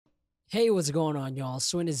Hey, what's going on, y'all?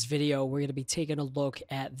 So in this video, we're going to be taking a look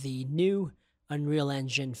at the new Unreal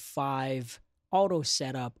Engine 5 auto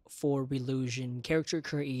setup for Relusion Character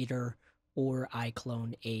Creator or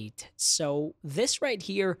Iclone 8. So this right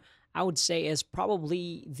here, I would say is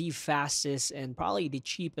probably the fastest and probably the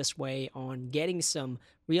cheapest way on getting some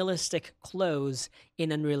realistic clothes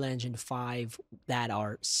in Unreal Engine 5 that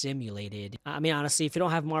are simulated. I mean, honestly, if you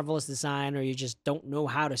don't have marvelous design or you just don't know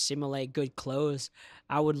how to simulate good clothes,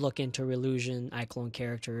 I would look into Relusion, Iclone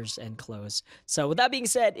characters, and clothes. So with that being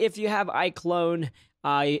said, if you have Iclone,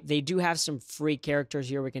 they do have some free characters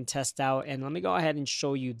here we can test out, and let me go ahead and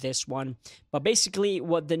show you this one. But basically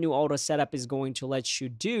what the new auto setup is going to let you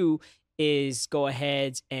do is go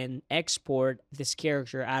ahead and export this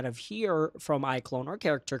character out of here from Iclone or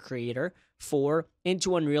Character Creator 4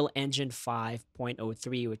 into Unreal Engine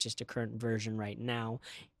 5.03, which is the current version right now,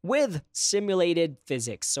 with simulated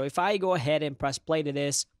physics. So if I go ahead and press play to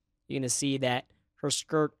this, you're going to see that her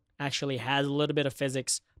skirt actually has a little bit of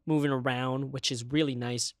physics moving around, which is really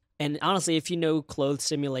nice. And honestly, if you know clothes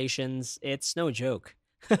simulations, it's no joke.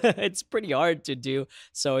 It's pretty hard to do.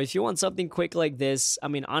 So if you want something quick like this, I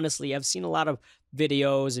mean, honestly, I've seen a lot of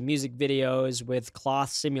videos and music videos with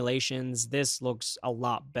cloth simulations. This looks a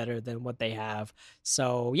lot better than what they have.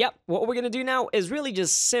 So yeah, what we're going to do now is really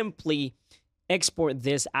just simply export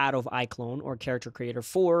this out of Iclone or Character Creator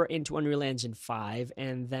 4 into Unreal Engine 5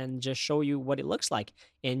 and then just show you what it looks like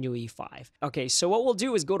in UE5. Okay, so what we'll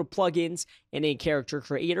do is go to plugins in a Character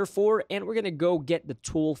Creator 4 and we're going to go get the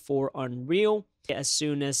tool for Unreal. As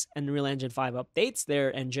soon as Unreal Engine 5 updates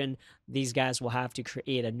their engine, these guys will have to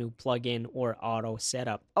create a new plugin or auto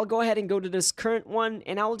setup. I'll go ahead and go to this current one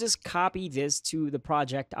and I'll just copy this to the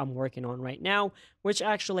project I'm working on right now, which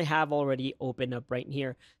I actually have already opened up right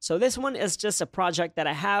here. So this one is just a project that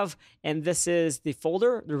I have, and this is the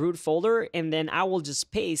folder, the root folder, and then I will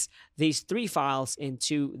just paste these 3 files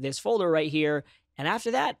into this folder right here. And after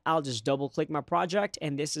that, I'll just double click my project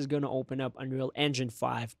and this is going to open up Unreal Engine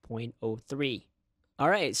 5.03. All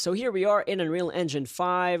right, so here we are in Unreal Engine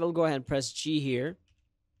 5. I'll go ahead and press G here.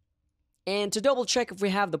 And to double check if we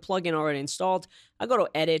have the plugin already installed, I'll go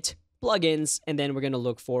to Edit, Plugins, and then we're going to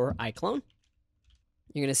look for Iclone.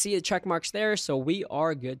 You're going to see the check marks there, so we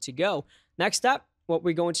are good to go. Next up, what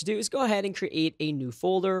we're going to do is go ahead and create a new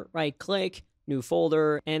folder. Right-click, New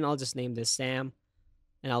Folder, and I'll just name this Sam,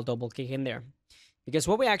 and I'll double-click in there. Because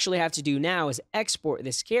what we actually have to do now is export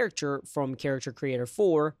this character from Character Creator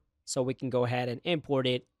 4 so we can go ahead and import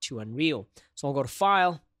it to Unreal. So I'll go to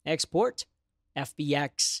File, Export,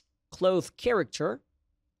 FBX, Cloth Character,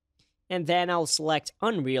 and then I'll select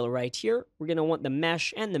Unreal right here. We're going to want the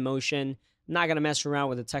mesh and the motion. I'm not going to mess around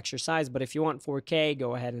with the texture size, but if you want 4K,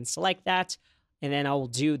 go ahead and select that. And then I will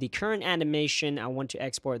do the current animation. I want to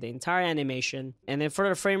export the entire animation. And then for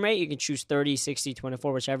the frame rate, you can choose 30, 60,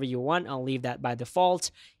 24, whichever you want. I'll leave that by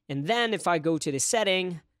default. And then if I go to the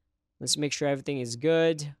setting, let's make sure everything is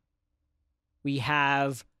good. We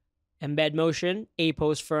have embed motion, A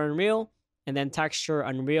pose for Unreal, and then texture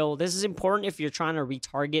Unreal. This is important if you're trying to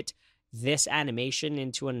retarget this animation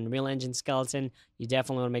into an Unreal Engine skeleton. You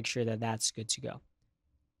definitely want to make sure that that's good to go. All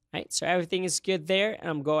right, so everything is good there.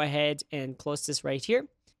 And I'm go ahead and close this right here.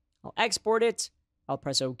 I'll export it. I'll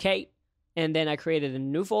press OK. And then I created a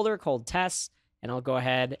new folder called tests. And I'll go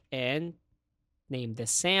ahead and name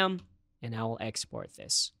this Sam. And I will export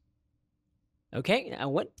this. Okay, I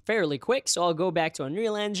went fairly quick, so I'll go back to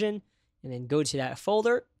Unreal Engine and then go to that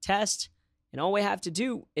folder, test, and all we have to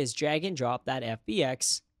do is drag and drop that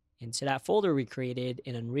FBX into that folder we created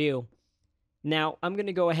in Unreal. Now, I'm going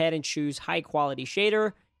to go ahead and choose High Quality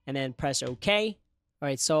Shader and then press OK. All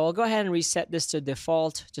right, so I'll go ahead and reset this to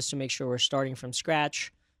default just to make sure we're starting from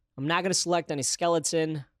scratch. I'm not going to select any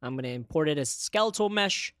skeleton. I'm going to import it as skeletal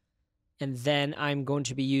mesh, and then I'm going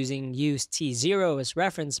to be using use T0 as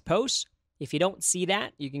reference post. If you don't see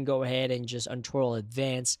that, you can go ahead and just untwirl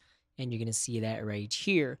advance, and you're going to see that right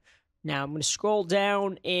here. Now, I'm going to scroll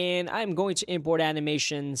down, and I'm going to import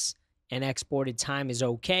animations, and exported time is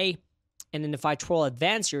okay. And then if I twirl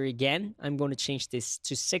advance here again, I'm going to change this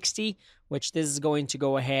to 60, which this is going to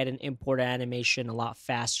go ahead and import animation a lot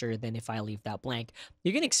faster than if I leave that blank.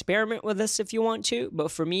 You can experiment with this if you want to, but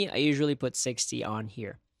for me, I usually put 60 on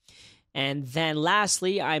here. And then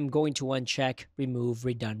lastly, I'm going to uncheck remove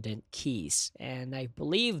redundant keys. And I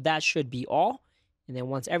believe that should be all. And then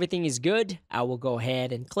once everything is good, I will go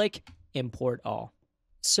ahead and click import all.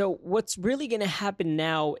 So what's really going to happen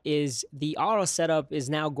now is the auto setup is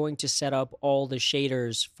now going to set up all the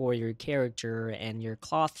shaders for your character and your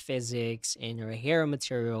cloth physics and your hair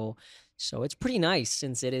material. So it's pretty nice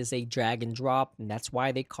since it is a drag and drop, and that's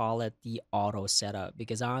why they call it the auto setup,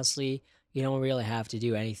 because honestly, you don't really have to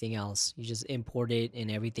do anything else. You just import it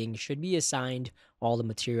and everything should be assigned. All the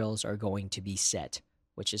materials are going to be set,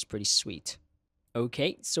 which is pretty sweet.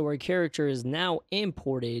 Okay, so our character is now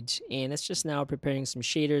imported, and it's just now preparing some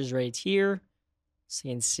shaders right here, so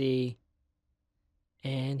you can see.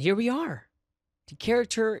 And here we are. The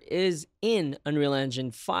character is in Unreal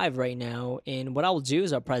Engine 5 right now, and what I'll do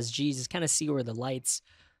is I'll press G, just kind of see where the lights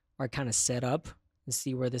are kind of set up, and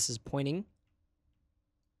see where this is pointing,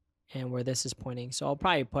 and where this is pointing. So I'll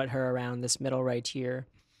probably put her around this middle right here,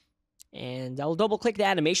 and I'll double click the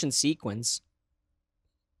animation sequence,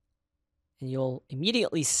 and you'll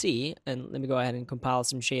immediately see, and let me go ahead and compile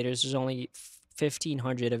some shaders. There's only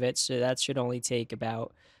 1,500 of it, so that should only take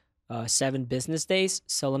about 7 business days.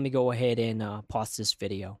 So let me go ahead and pause this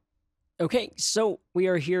video. Okay, so we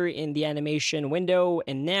are here in the animation window,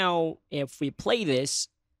 and now if we play this,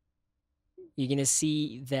 you're gonna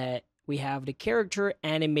see that we have the character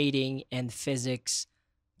animating and physics,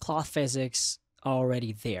 cloth physics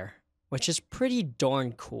already there, which is pretty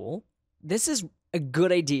darn cool. This is a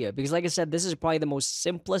good idea because, like I said, this is probably the most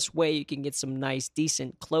simplest way you can get some nice,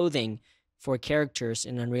 decent clothing for characters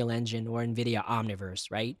in Unreal Engine or NVIDIA Omniverse,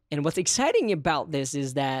 right? And what's exciting about this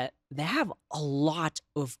is that they have a lot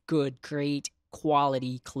of good, great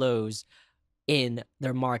quality clothes in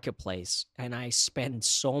their marketplace. And I spend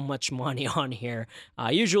so much money on here.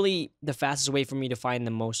 Usually the fastest way for me to find the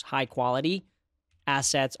most high quality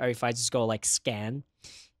assets are if I just go like scan.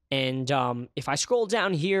 And if I scroll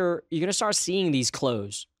down here, you're gonna start seeing these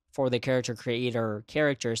clothes for the character creator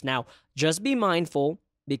characters. Now, just be mindful,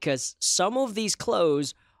 because some of these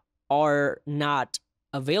clothes are not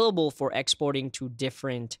available for exporting to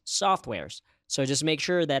different softwares. So just make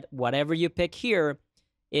sure that whatever you pick here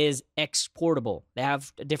is exportable. They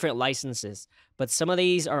have different licenses, but some of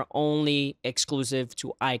these are only exclusive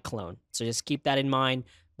to Iclone. So just keep that in mind.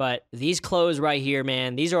 But these clothes right here,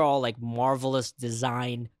 man, these are all like marvelous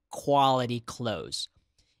design quality clothes.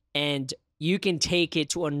 And you can take it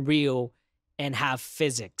to Unreal and have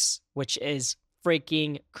physics, which is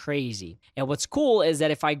freaking crazy. And what's cool is that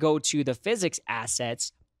if I go to the physics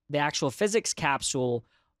assets, the actual physics capsule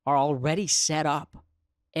are already set up.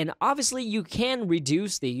 And obviously you can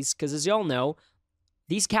reduce these because, as you all know,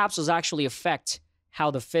 these capsules actually affect how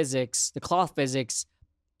the physics, the cloth physics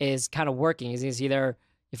is kind of working. Is either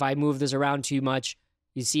if I move this around too much,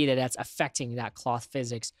 you see that that's affecting that cloth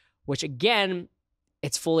physics, which again,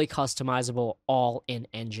 it's fully customizable all in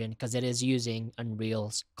engine because it is using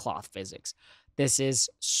Unreal's cloth physics. This is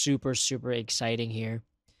super, super exciting here.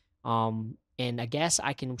 And I guess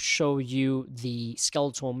I can show you the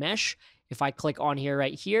skeletal mesh. If I click on here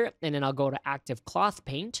right here, and then I'll go to active cloth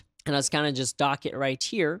paint, and let's kind of just dock it right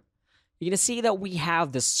here. You're going to see that we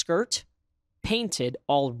have the skirt painted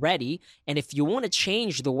already. And if you want to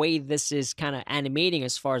change the way this is kind of animating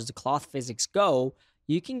as far as the cloth physics go,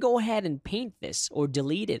 you can go ahead and paint this or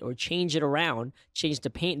delete it or change it around, change the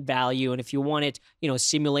paint value. And if you want it,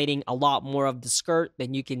 simulating a lot more of the skirt,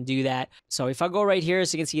 then you can do that. So if I go right here,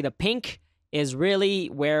 so you can see the pink is really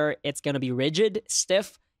where it's going to be rigid,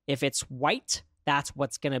 stiff. If it's white, that's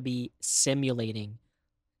what's going to be simulating.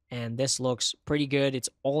 And this looks pretty good. It's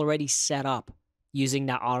already set up using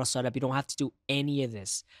that auto setup. You don't have to do any of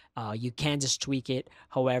this. You can just tweak it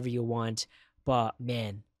however you want. But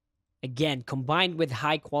man, again, combined with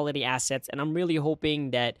high quality assets, and I'm really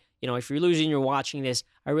hoping that, if you're losing, you're watching this,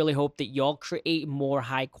 I really hope that y'all create more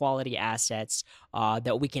high quality assets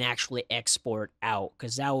that we can actually export out,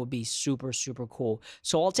 because that would be super, super cool.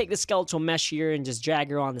 So I'll take the skeletal mesh here and just drag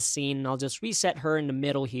her on the scene, and I'll just reset her in the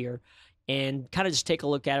middle here and kind of just take a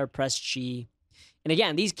look at her, press G. And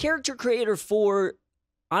again, these Character Creator 4,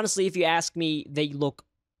 honestly, if you ask me, they look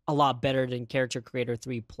a lot better than Character Creator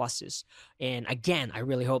 3 Pluses. And again, I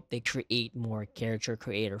really hope they create more Character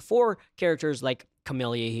Creator 4 characters like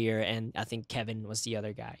Camellia here, and I think Kevin was the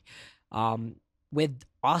other guy. With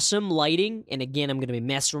awesome lighting, and again, I'm going to be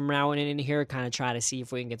messing around in here, kind of try to see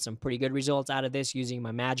if we can get some pretty good results out of this using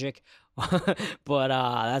my magic. But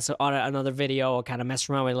that's on another video. I'll kind of mess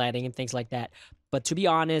around with lighting and things like that. But to be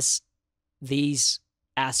honest, these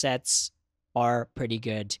assets are pretty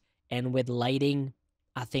good. And with lighting,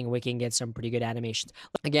 I think we can get some pretty good animations.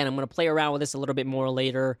 Again, I'm going to play around with this a little bit more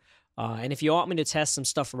later. And if you want me to test some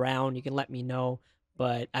stuff around, you can let me know.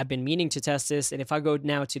 But I've been meaning to test this. And if I go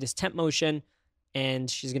now to this temp motion, and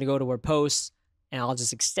she's going to go to her posts, and I'll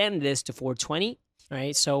just extend this to 420. All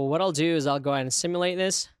right, so what I'll do is I'll go ahead and simulate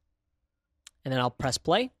this, and then I'll press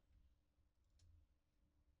play.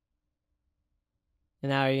 And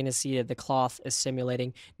now you're going to see that the cloth is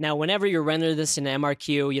simulating. Now, whenever you render this in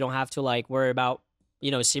MRQ, you don't have to like worry about,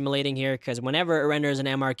 simulating here, because whenever it renders an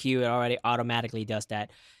MRQ, it already automatically does that.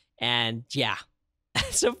 And yeah,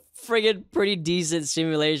 it's a friggin' pretty decent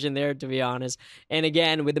simulation there, to be honest. And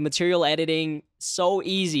again, with the material editing, so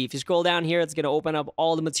easy. If you scroll down here, it's going to open up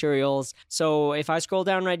all the materials. So if I scroll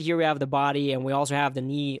down right here, we have the body, and we also have the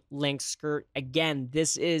knee-length skirt. Again,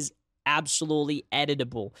 this is absolutely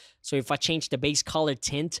editable. So if I change the base color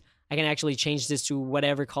tint, I can actually change this to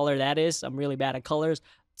whatever color that is. I'm really bad at colors.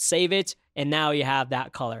 Save it, and now you have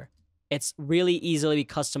that color. It's really easily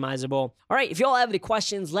customizable. All right, if y'all have any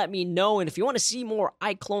questions, let me know. And if you want to see more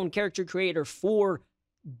Iclone Character Creator 4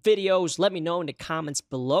 videos, let me know in the comments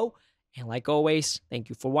below. And like always, thank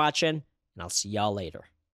you for watching, and I'll see y'all later.